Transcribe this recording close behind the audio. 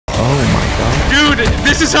Dude,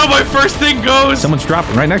 this is how my first thing goes. Someone's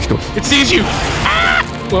dropping right next to us. It sees you.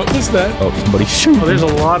 Ah! What was that? Oh, somebody's shooting. Oh, there's a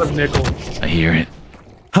lot of nickel. I hear it.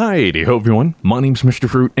 Hi, hello everyone. My name's Mr.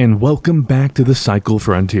 Fruit, and welcome back to the Cycle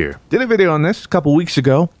Frontier. Did a video on this a couple weeks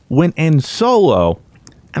ago. Went in solo,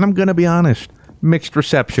 and I'm gonna be honest, mixed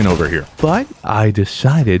reception over here. But I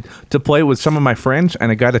decided to play with some of my friends, and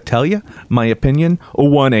I gotta tell you, my opinion, a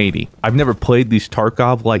 180. I've never played these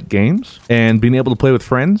Tarkov-like games, and being able to play with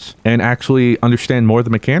friends and actually understand more of the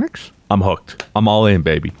mechanics, I'm hooked. I'm all in,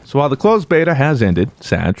 baby. So while the closed beta has ended,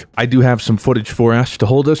 Sag, I do have some footage for us to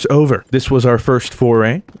hold us over. This was our first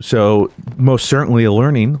foray, so most certainly a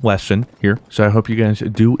learning lesson here. So I hope you guys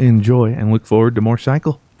do enjoy and look forward to more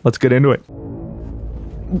Cycle. Let's get into it.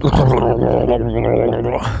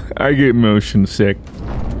 I get motion sick.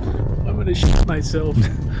 I'm gonna shit myself.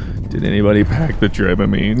 Did anybody pack the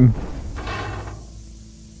Dramamine?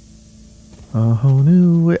 Oh,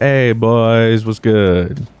 new. Hey, boys, what's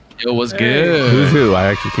good? It was good. Who's who? I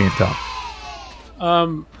actually can't tell.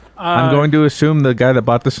 I'm going to assume the guy that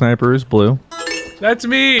bought the sniper is Blue. That's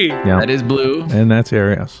me. Yeah. That is Blue. And that's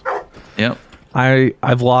Arias. Yep.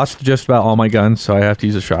 I've lost just about all my guns, so I have to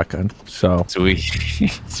use a shotgun. So Sweet.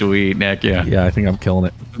 Sweet, Nick, yeah. yeah, I think I'm killing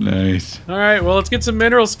it. Nice. All right, well, let's get some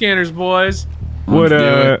mineral scanners, boys. What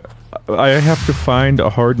do I have to find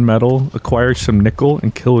a hard metal, acquire some nickel,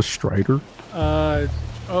 and kill a strider.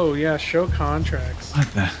 Oh yeah, show contracts. What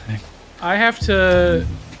the heck? I have to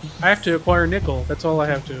acquire nickel. That's all I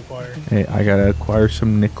have to acquire. Hey, I gotta acquire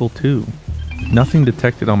some nickel too. Nothing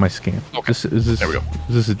detected on my scan. Okay. Is this There we go.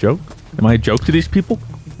 Is this a joke? Am I a joke to these people?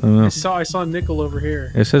 I don't know. I saw nickel over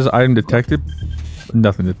here. It says item detected.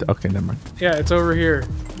 Nothing. Okay, never mind. Yeah, it's over here.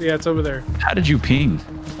 Yeah, it's over there. How did you ping?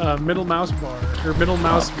 Middle mouse bar or middle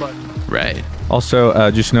mouse button. Right. Also,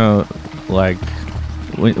 just know, like,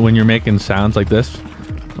 when you're making sounds like this,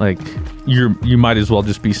 like you might as well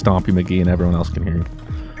just be Stompy McGee and everyone else can hear you.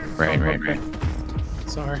 Right, Oh, right, okay. right.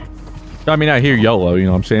 Sorry. I mean, I hear YOLO, you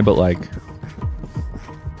know what I'm saying, but like,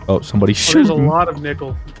 oh, somebody's Oh, there's a shooting. lot of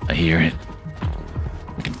nickel. I hear it.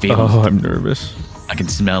 I can feel Oh, him. I'm nervous. I can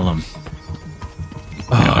smell him.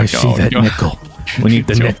 Oh, I see that nickel. We need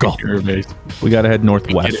the Don't nickel. be nervous. We gotta head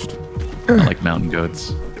northwest. I like mountain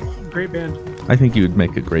goats. Great band. I think you would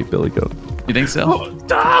make a great billy goat. You think so?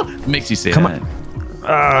 What makes you say Come that?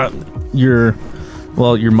 Your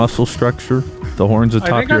muscle structure, the horns atop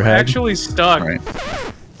I think your I'm head. actually stuck. Right.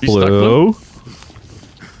 You stuck, Blue.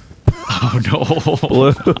 Oh no.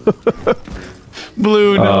 Blue.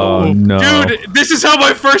 Blue, no. Oh no. Dude, this is how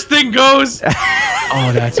my first thing goes.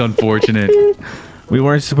 Oh, that's unfortunate. We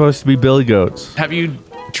weren't supposed to be billy goats. Have you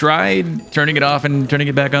tried turning it off and turning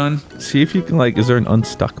it back on? See if you can, like, is there an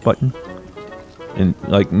unstuck button? And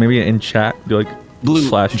like maybe in chat, do like Blue,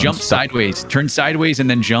 slash jump unstuck. sideways. Turn sideways and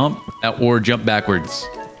then jump, or jump backwards.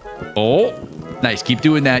 Oh, nice. Keep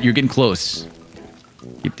doing that. You're getting close.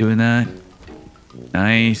 Keep doing that.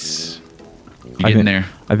 Nice. You're getting there.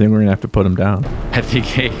 I think we're gonna have to put him down. I think,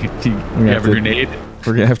 hey, do you have a grenade?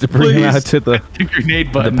 We're gonna have to bring him out to the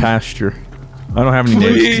Grenade button. pasture. I don't have any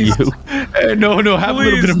names to you. No, have a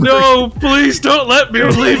little bit Please, of no, please don't let me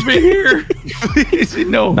leave me here. Please,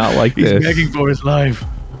 no. Not like He's this. begging for his life.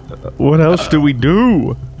 What else do we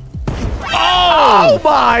do? Oh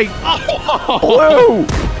my! Blue!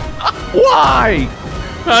 Why?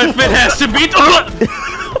 If it has to be. What?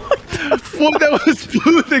 That was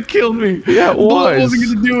Blue that killed me. Yeah, it Blue was.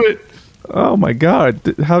 wasn't gonna do it. Oh my god!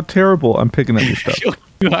 How terrible! I'm picking up your stuff.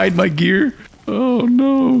 You hide my gear. Oh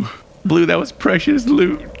no, Blue, that was precious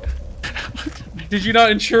loot. Did you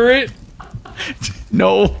not insure it?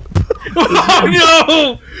 No.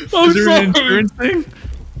 Oh no! I'm Is there an sorry. insurance thing?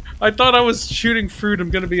 I thought I was shooting fruit. I'm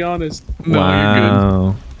gonna be honest.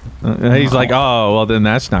 No, Wow. He's like, oh well, then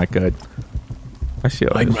that's not good. I see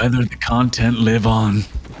how it I'd is. rather the content live on.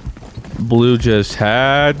 Blue just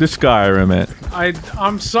had to Skyrim it.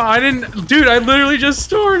 I'm sorry. I didn't, dude. I literally just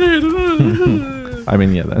started. I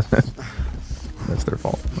mean, yeah, that's their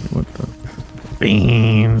fault. What the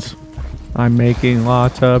beans? I'm making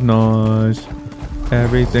lots of noise.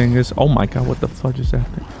 Everything is. Oh my god! What the fudge is that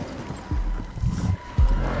thing?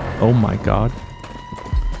 Oh my god!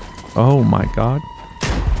 Oh my god!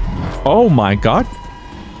 Oh my god!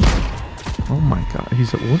 Oh my god!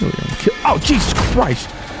 He's literally on kill. Oh Jesus Christ!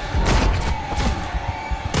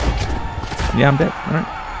 Yeah, I'm dead. All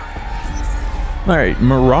right. All right.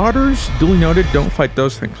 Marauders, duly noted. Don't fight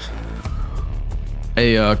those things.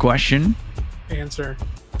 A question. Answer.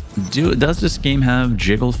 Does this game have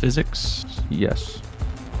jiggle physics? Yes.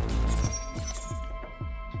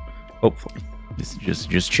 Hopefully.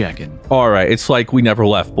 Just checking. All right. It's like we never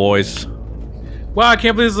left, boys. Wow, I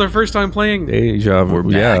can't believe this is our first time playing. Deja vu.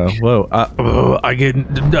 We're Yeah. back. Whoa. I get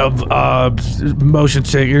motion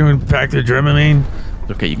sick. You're gonna pack the Dramamine.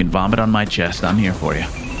 Okay, you can vomit on my chest. I'm here for you.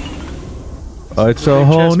 It's a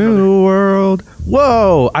whole new world.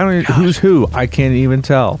 Whoa! I don't even, who's who. I can't even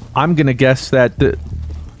tell. I'm gonna guess that the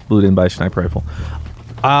Blue didn't buy a sniper rifle.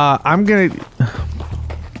 I'm gonna.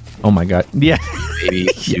 Oh my god! Yeah, Baby,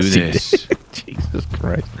 do Yes, he this. did. Jesus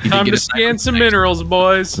Christ! Time to scan some minerals,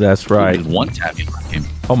 boys. That's right. There's one tab in my game.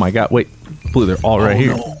 Oh my god! Wait, Blue, they're all right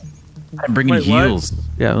here. No. I'm bringing Wait, what? heals.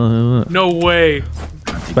 Yeah. No way.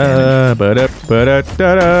 Yeah,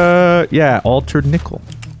 altered nickel.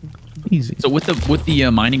 Easy. So with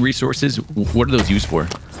the mining resources, what are those used for?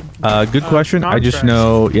 Good question. I just contracts.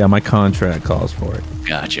 know. Yeah, my contract calls for it.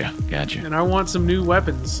 Gotcha. And I want some new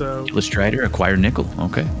weapons, so... Let's try to acquire nickel.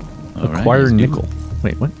 Okay. All right, Acquire let's do nickel. it.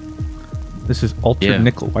 Wait, what? This is altered Yeah.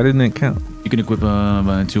 nickel. Why didn't it count? You can equip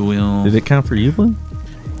a two wheel. Did it count for you, Blue?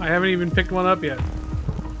 I haven't even picked one up yet.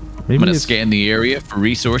 Maybe I'm gonna it's- scan the area for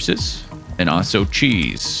resources and also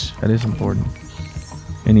cheese. That is important.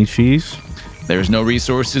 Any cheese? There's no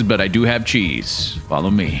resources, but I do have cheese. Follow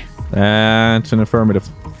me. That's an affirmative.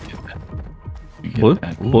 You get Blue?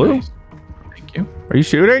 that. Ooh, Blue? nice. Thank you. Are you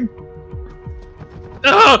shooting?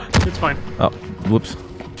 Oh, it's fine. Oh, whoops.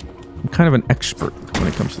 I'm kind of an expert when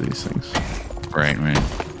it comes to these things. Right. I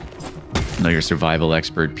know you're a survival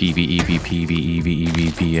expert,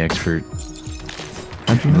 PvEvP expert.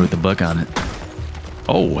 How'd you know? Wrote the book on it.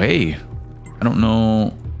 Oh, hey. I don't know.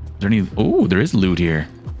 Is there any? Oh, there is loot here.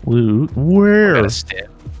 Loot? I Where? got a stick.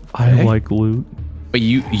 I Okay. like loot. But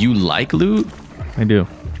you like loot? I do.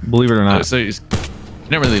 Believe it or not. So you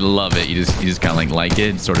don't really love it. You just kind of like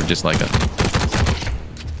it. Sort of just like a.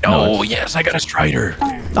 Oh yes, I got a strider.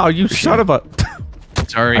 Oh, you son of a...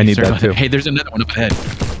 Sorry. I need sorry that about too. Hey, there's another one up ahead.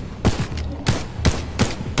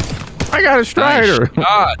 I got a strider. Nice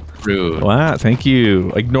shot, rude. Wow, thank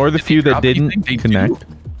you. Ignore the few that drop anything? didn't They connect. do.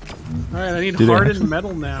 All right, I need Do they hardened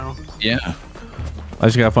metal now. Yeah. I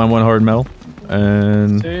just gotta find one hard metal.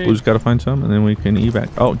 And Same. Blue's gotta find some, and then we can evac.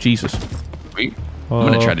 Oh, Jesus. Sweet.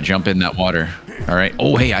 I'm gonna try to jump in that water. All right.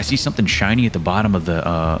 Oh, hey, I see something shiny at the bottom of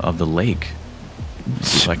the lake. Let's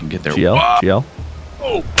see if I can get there. GL? Whoa! GL?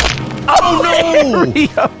 Oh no!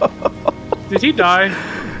 Did he die?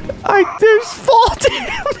 There's fall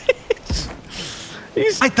damage.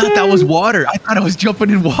 He's I thought that was water. I thought I was jumping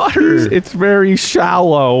in water. It's very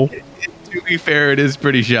shallow. To be fair, it is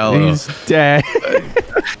pretty shallow. He's dead.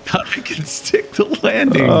 I thought I could stick the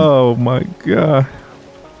landing. Oh my god.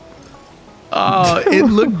 Oh, it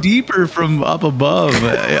looked deeper from up above.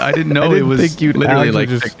 I didn't know I didn't it was think you'd literally actually like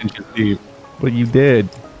just- 6 inches deep. But you did.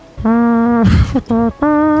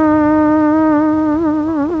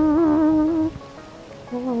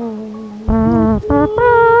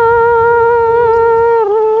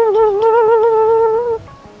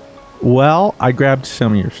 Well, I grabbed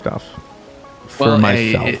some of your stuff for Well,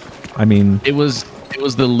 myself. I mean, It was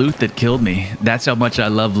the loot that killed me. That's how much I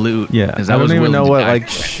love loot. yeah. 'Cause I was don't even willing know to what die like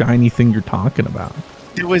for it. shiny thing you're talking about.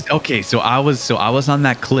 It was okay. So I was on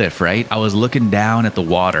that cliff, right? I was looking down at the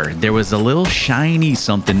water. There was a little shiny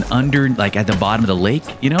something under, like at the bottom of the lake,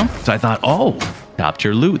 you know. So I thought, oh, top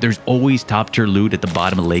tier loot. There's always top tier loot at the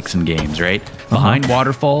bottom of lakes and games, right? Behind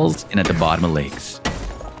waterfalls and at the bottom of lakes.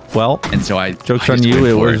 Well, And so I jokes I on just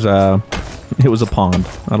you. went for It was a pond,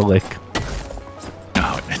 not a lake.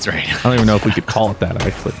 Oh, that's right. I don't even know if we could call it that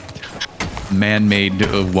actually.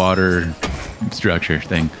 Man-made water structure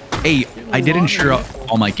thing. Hey, I did insure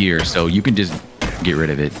all my gear, so you can just get rid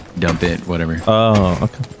of it, dump it, whatever. Oh,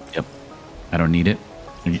 okay. Yep. I don't need it.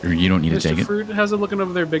 Or you don't need to take Mr. it. Fruit, how's it looking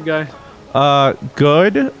over there, big guy?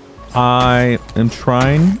 Good. I am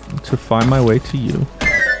trying to find my way to you.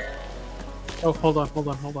 Oh, hold on.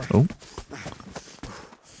 Oh.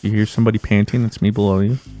 You hear somebody panting? That's me below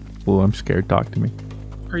you. Oh, I'm scared. Talk to me.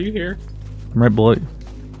 Are you here? I'm right below you.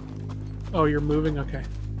 Oh, you're moving? Okay.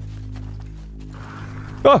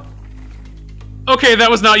 Ah! Okay,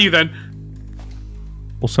 that was not you then.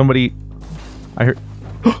 Well, somebody... I heard...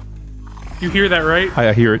 You hear that, right?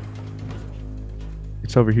 I hear it.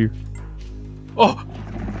 It's over here. Oh!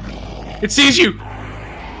 It sees you!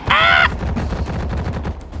 Ah!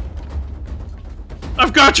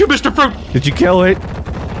 I've got you, Mr. Fruit! Did you kill it?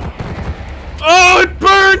 Oh, it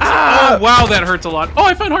burns! Ah! Oh, wow, that hurts a lot. Oh,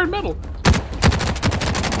 I found hard metal.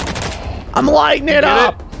 I'm lighting it get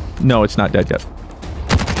up! No, it's not dead yet.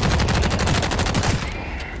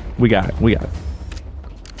 We got it. We got it.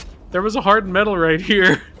 There was a hard metal right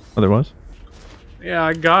here. Oh, there was? Yeah,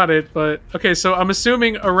 I got it, but... Okay, so I'm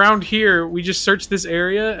assuming around here, we just search this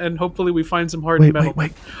area, and hopefully we find some hard metal.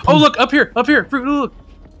 Wait. Oh, look, up here! Fruit, look!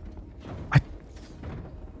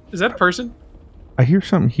 Is that a person? I hear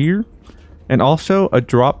something here. And also, a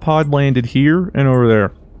drop pod landed here and over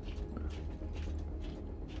there.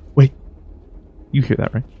 Wait. You hear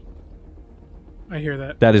that, right? I hear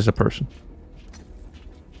that. That is a person.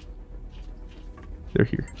 They're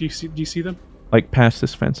here. Do you see them? Like past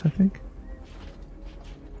this fence, I think.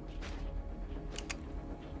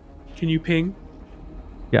 Can you ping?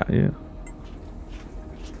 Yeah.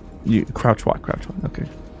 You crouch walk. Okay.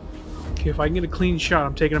 Okay, if I can get a clean shot,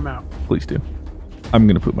 I'm taking them out. Please do. I'm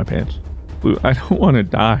gonna poop my pants. Blue, I don't want to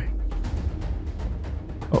die.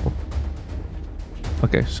 Uh-oh.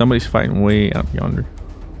 Okay, somebody's fighting way up yonder.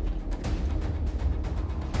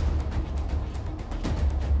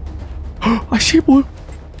 I see Blue.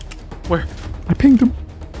 Where? I pinged him.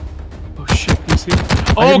 Oh shit, you see him?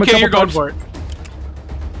 Oh, okay, you're going for it.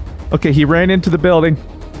 Okay, he ran into the building.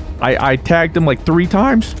 I tagged him like 3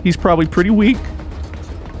 times. He's probably pretty weak.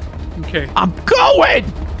 Okay. I'm going!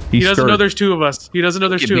 He doesn't know there's 2 of us. He doesn't know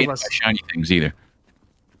there's 2 of us. Shiny things either.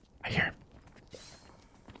 I hear him.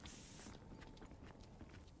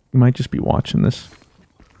 You might just be watching this.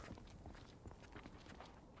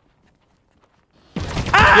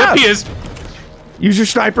 Ah! Yep, he is. Use your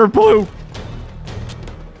sniper, Blue.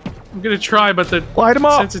 I'm gonna try, but the light him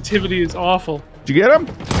up. Sensitivity is awful. Did you get him?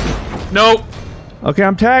 Nope. Okay,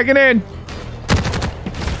 I'm tagging in.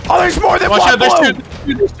 Oh, there's more than Watch one. out,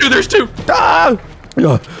 there's two. Ah!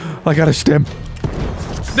 I got a stim.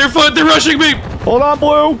 They're rushing me. Hold on,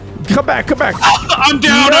 Blue. Come back. I'm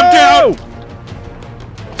down. No! I'm down.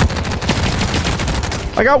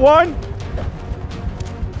 I got one.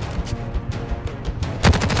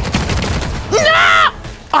 No!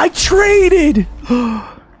 I traded.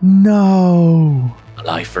 No. A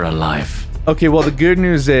life for a life. Okay, well, the good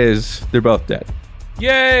news is they're both dead.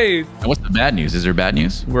 Yay. And what's the bad news? Is there bad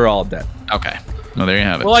news? We're all dead. Okay. Well, there you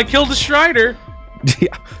have it. Well, I killed the Strider.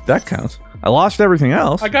 Yeah, that counts. I lost everything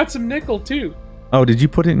else. I got some nickel, too. Oh, did you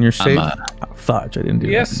put it in your save? Oh, fudge, I didn't do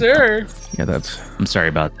that. Yes, sir. Yeah, that's... I'm sorry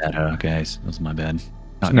about that, guys. That was my bad.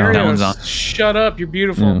 No. That one's on. Shut up. You're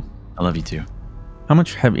beautiful. Yeah. I love you, too. How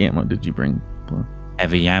much heavy ammo did you bring, Blue?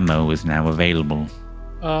 Heavy ammo is now available.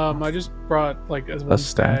 I just brought, like, a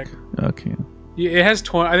stack. Okay. Yeah, it has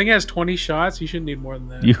 20. I think it has 20 shots. You shouldn't need more than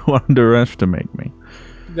that. You underestimate me.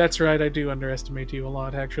 That's right. I do underestimate you a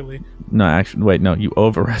lot, actually. No, actually, wait, no, you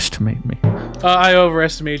overestimate me. I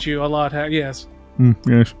overestimate you a lot. Yes.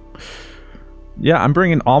 Yes. Yeah, I'm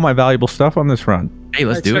bringing all my valuable stuff on this run. Hey,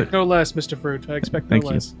 let's do it. I expect no less, Mr. Fruit. I expect no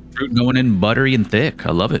less. Fruit going in buttery and thick.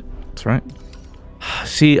 I love it. That's right.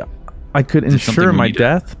 See, I could ensure my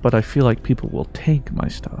death, but I feel like people will take my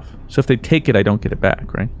stuff. So if they take it, I don't get it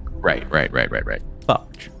back, right? Right.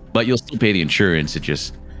 Fudge. But you'll still pay the insurance.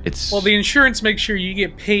 It's... Well, the insurance makes sure you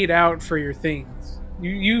get paid out for your things.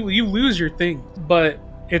 You lose your thing, but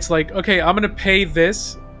it's like, okay, I'm gonna pay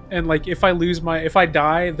this, and like if I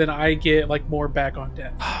die, then I get like more back on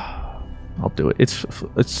death. I'll do it. It's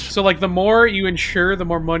so like the more you insure, the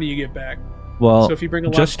more money you get back. Well, so if you bring a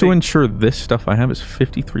lot just to insure this stuff I have is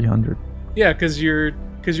 5,300. Yeah, because you're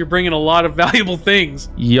bringing a lot of valuable things.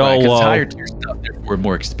 Yo, because higher tier stuff they're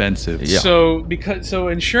more expensive. Yeah. So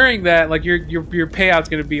ensuring that like your payout's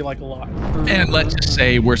going to be like a lot. And let's just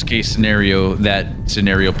say worst case scenario, that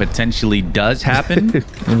scenario potentially does happen.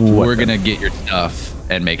 We're gonna get your stuff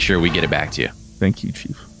and make sure we get it back to you. Thank you,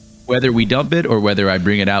 Chief. Whether we dump it or whether I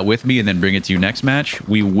bring it out with me and then bring it to you next match,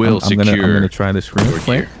 we will secure. I'm gonna try this real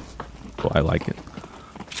quick. Oh, I like it.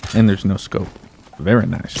 And there's no scope. Very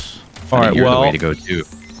nice. All right, you're well, the way to go too.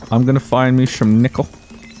 I'm gonna find me some nickel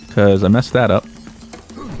because I messed that up.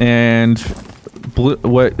 And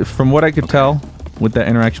from what I could tell with that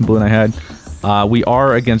interaction Blue and I had, we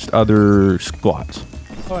are against other squads.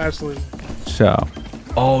 Oh, absolutely. So.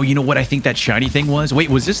 Oh, you know what I think that shiny thing was? Wait,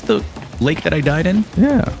 was this the lake that I died in?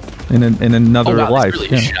 Yeah. In another life.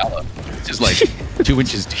 It's really shallow. It's just like 2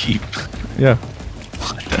 inches deep. Yeah.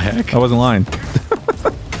 What the heck? I wasn't lying.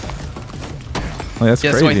 Well, that's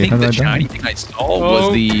crazy. So I think the shiny thing I saw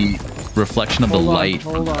was the reflection of the light.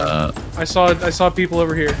 Hold on. I saw people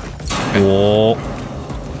over here. Oh.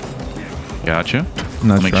 Gotcha. I'm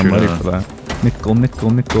not sure I'm ready for that. Nickel.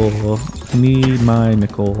 Need my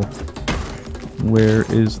nickel. Where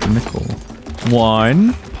is the nickel?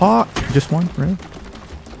 One pot. Just one, right?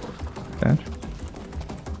 Dash.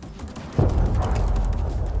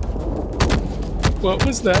 What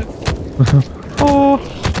was that? Oh.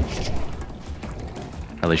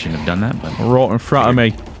 Probably shouldn't have done that, but right in front of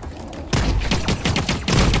me.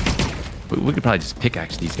 We could probably just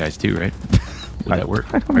pickaxe these guys too, right? Would that work?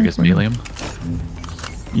 I guess melee them.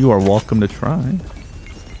 You are welcome to try.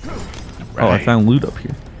 Right. Oh, I found loot up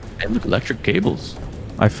here. Hey, look, electric cables.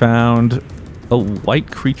 I found a light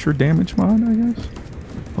creature damage mod, I guess.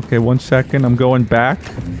 Okay, 1 second. I'm going back.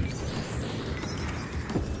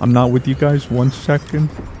 I'm not with you guys. 1 second.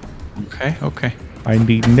 Okay, okay. I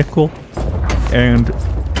need nickel and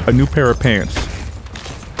a new pair of pants.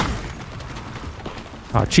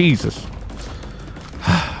 Ah, Jesus.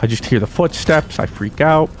 I just hear the footsteps. I freak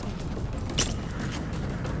out.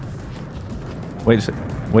 Wait a sec.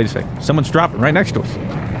 Wait a sec. Someone's dropping right next to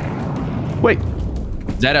us. Wait.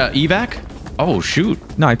 Is that a evac? Oh, shoot.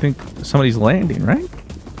 No, I think somebody's landing, right?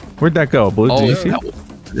 Where'd that go, Blue? Did you see it?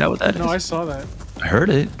 Is that what that is? No, I saw that. I heard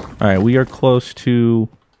it. All right, we are close to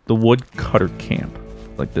the woodcutter camp.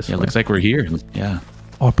 Like this Yeah, way. looks like we're here. Yeah.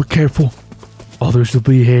 Oh, be careful. Others will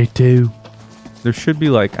be here too. There should be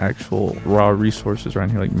like actual raw resources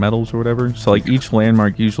around here, like metals or whatever. So like each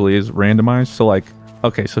landmark usually is randomized. So like,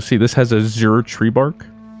 okay, so see, this has a 0 tree bark.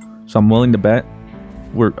 So I'm willing to bet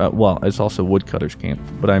we're, well, it's also woodcutter's camp,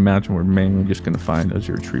 but I imagine we're mainly just going to find a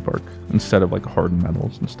 0 tree bark instead of like hardened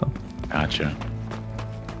metals and stuff. Gotcha.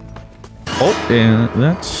 Oh, and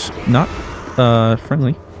that's not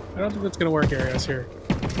friendly. I don't think that's gonna work, Arios, here.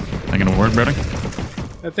 Not gonna work, brother?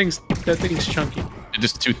 That thing's chunky. It's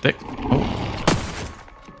just too thick. Oh,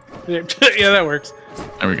 Yeah, that works.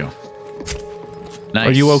 there we go. Nice.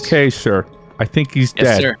 Are you okay, sir? I think he's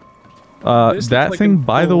Yes, dead. sir. This That looks like thing, a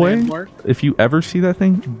by the cool way, landmark. if you ever see that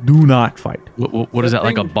thing, do not fight. What is that,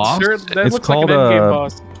 like a thing boss? Sure, that It's looks called like an endgame a-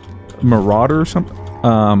 boss. Marauder or something.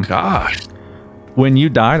 Gosh. When you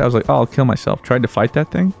died, I was like, oh, I'll kill myself. Tried to fight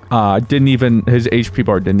that thing. Didn't even, his HP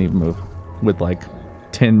bar didn't even move with like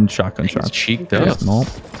 10 shotgun It's shots. cheeked Okay. up. Nope.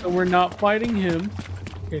 So we're not fighting him.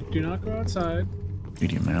 Okay, do not go outside.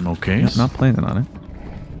 Medium man, okay. Yeah, not planning on it.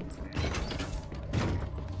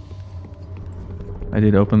 I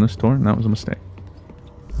did open this door, and that was a mistake.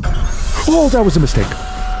 Oh, that was a mistake.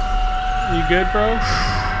 You good, bro?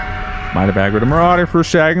 Might have aggroed a marauder for a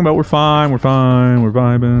second, but we're fine. We're fine. We're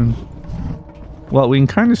vibing. Well, we can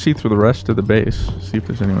kind of see through the rest of the base. See if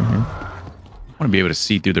there's anyone here. I want to be able to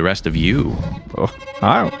see through the rest of you. Oh,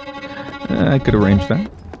 I could arrange that.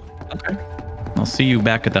 Okay. I'll see you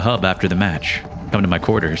back at the hub after the match. Come to my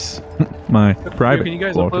quarters. My private. Can you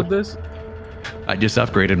guys quarters. upload this? I just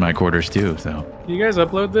upgraded my quarters too, so Can you guys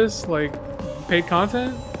upload this? Like, paid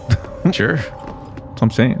content? sure. That's what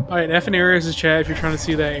I'm saying. Alright, F and Arios' chat if you're trying to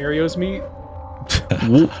see that Arios meet.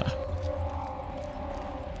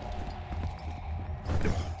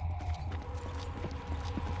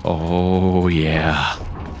 Oh yeah.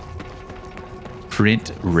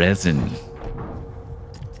 Print resin.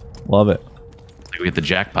 Love it. Like we get the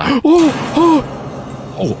jackpot.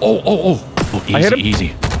 Oh, easy, I hit him. easy.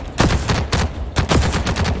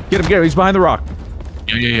 Get him, Gary. He's behind the rock.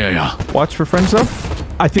 Yeah. Watch for friends, though.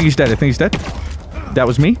 I think he's dead. I think he's dead. That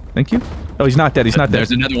was me. Thank you. Oh, he's not dead. He's not dead.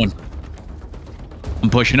 There's another one. I'm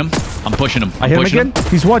pushing him. I hit him again.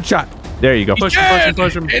 He's one shot. There you go. Push him.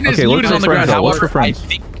 And his Okay, loot look is for on the friends, ground. though. Look for However, I friends.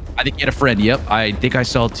 think he had a friend. Yep. I think I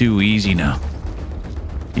saw two. Easy now.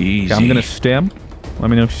 Easy. Okay, I'm gonna stem. Let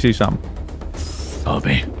me know if you see something.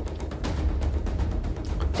 Copy.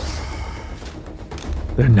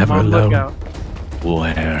 They're never On alone. lookout.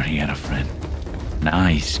 Where he had a friend.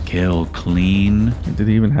 Nice kill. Clean. Did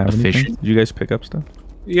he even have anything? Efficient. Did you guys pick up stuff?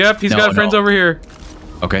 Yep, he's No, got friends no. over here.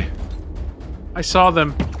 Okay. I saw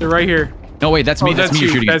them. They're right here. No, wait. That's me. Oh, That's me. You're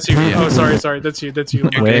shooting. That's you. Yeah. Oh, sorry. That's you. That's you.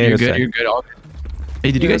 You're Wait good. You're a good. second. You're good. All good.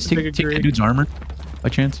 Hey, did you Yeah, guys that's a take big that agree. dude's armor by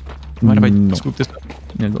chance? Mind if I No. scoop this up?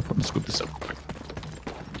 Yeah, go for it. Scoop this up real quick.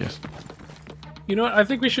 Yes. You know what? I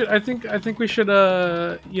think we should. I think we should.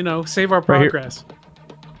 You know, save our Right here. progress.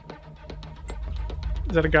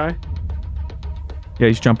 Is that a guy? Yeah,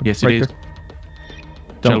 he's jumping. Yes, right it is. there.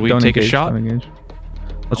 Shall we take a engage, shot? don't engage.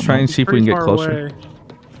 Let's try and He's see if we can pretty get far closer. away.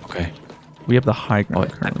 Okay. We have the high Oh,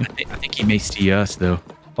 ground currently. I think he may see us though.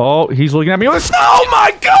 Oh, he's looking at me. Oh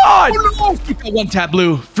my god! Oh no! Fruit got one tap,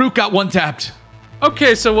 Blue. Fruit got one tapped.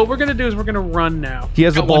 Okay, so what we're gonna do is we're gonna run now. He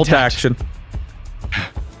has a Got one bolt tapped. action. I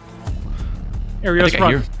Arios, think I run.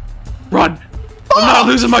 hear. Run! I'm not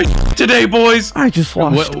losing my today, boys. I just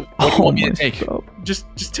lost. What do you want me to my take? stuff.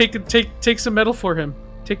 Just take some metal for him.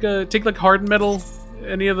 Take like hardened metal.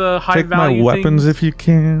 Any of the high Take my value weapons things. if you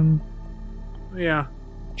can. Yeah.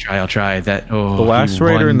 I'll try that. Oh, The he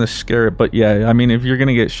lacerator won. and the scarab. But yeah, I mean, if you're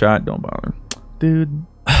gonna get shot, don't bother, dude.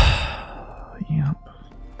 Yep.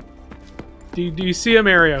 Do you see him,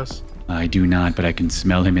 Arios? I do not, but I can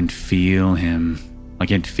smell him and feel him. I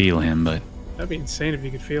can't feel him, but That'd be insane if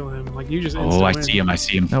you could feel him. Like you just. oh, I instant see win. him. I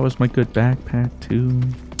see him. That was my good backpack too.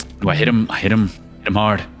 Do I hit him? I hit him. Hit him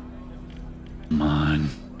hard. Come on.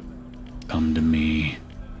 Come to me.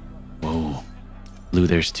 Whoa. Blue,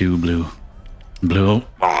 there's two, Blue. Blue.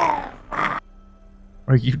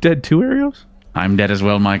 Are you dead too, Arios? I'm dead as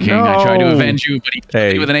well, my king. No. I tried to avenge you, but he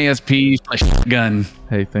killed me with an ASP gun.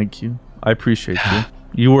 Hey, thank you. I appreciate you.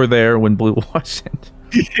 You were there when Blue wasn't.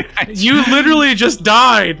 You literally just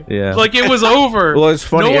died. Yeah. Like it was over. Well, it's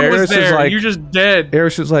funny. No one was Eris is there. like, You're just dead.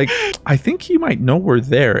 Eris is like, I think he might know we're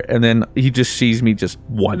there, and then he just sees me just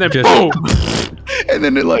one. And then Just, boom. And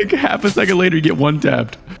then like half a second later, you get one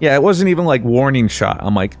tapped. yeah, it wasn't even like warning shot.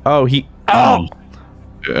 I'm like, oh, he. Oh,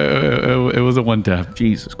 It was a one tap.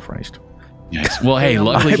 Jesus Christ. Yes. Well, hey,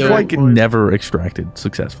 luckily, I've though, like never extracted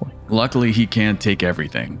successfully. luckily he can't take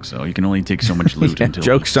everything, so you can only take so much loot Yeah, until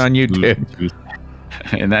joke's on you, dude.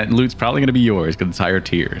 And that loot's probably gonna be yours because it's higher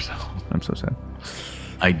tiers. I'm so sad.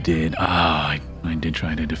 I did. I did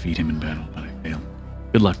try to defeat him in battle, but I failed.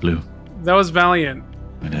 Good luck, Blue. That was valiant.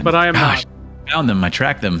 But I am Gosh, found them. I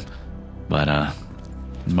tracked them, but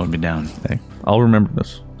it mowed me down. Hey, I'll remember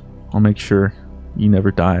this. I'll make sure you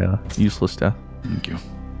never die a useless death. Thank you.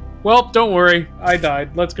 Well, don't worry. I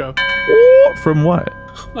died. Let's go. From what?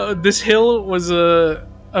 This hill was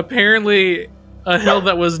apparently a hill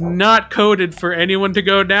that was not coded for anyone to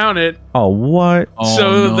go down it. Oh, what? Oh,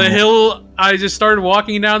 So no. the hill, I just started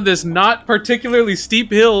walking down this not particularly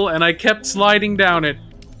steep hill, and I kept sliding down it.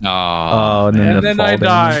 Oh, and man. And then I fall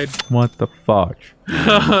down. died. What the fuck?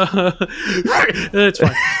 It's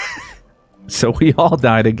fine. So we all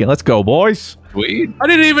died again. Let's go, boys. Sweet. I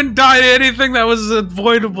didn't even die to anything that was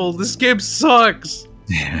avoidable. This game sucks.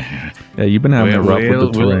 Yeah, you've been having it rough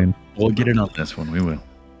with the terrain. We'll get it on this one. We will.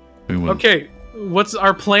 We will. Okay, what's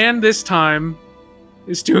our plan this time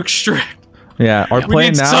is to extract. Yeah, our We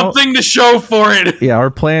plan need now. something to show for it. Yeah, our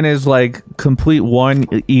plan is like complete one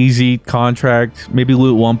easy contract, maybe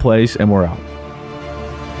loot one place, and we're out.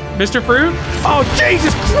 Mr. Fruit? Oh,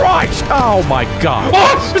 Jesus Christ! Oh my God!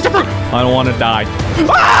 Oh, Mr. Fruit! I don't want to die.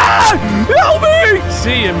 Ah! Help me!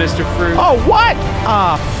 See ya, Mr. Fruit. Oh, what?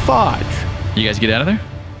 Ah, fudge. You guys get out of there?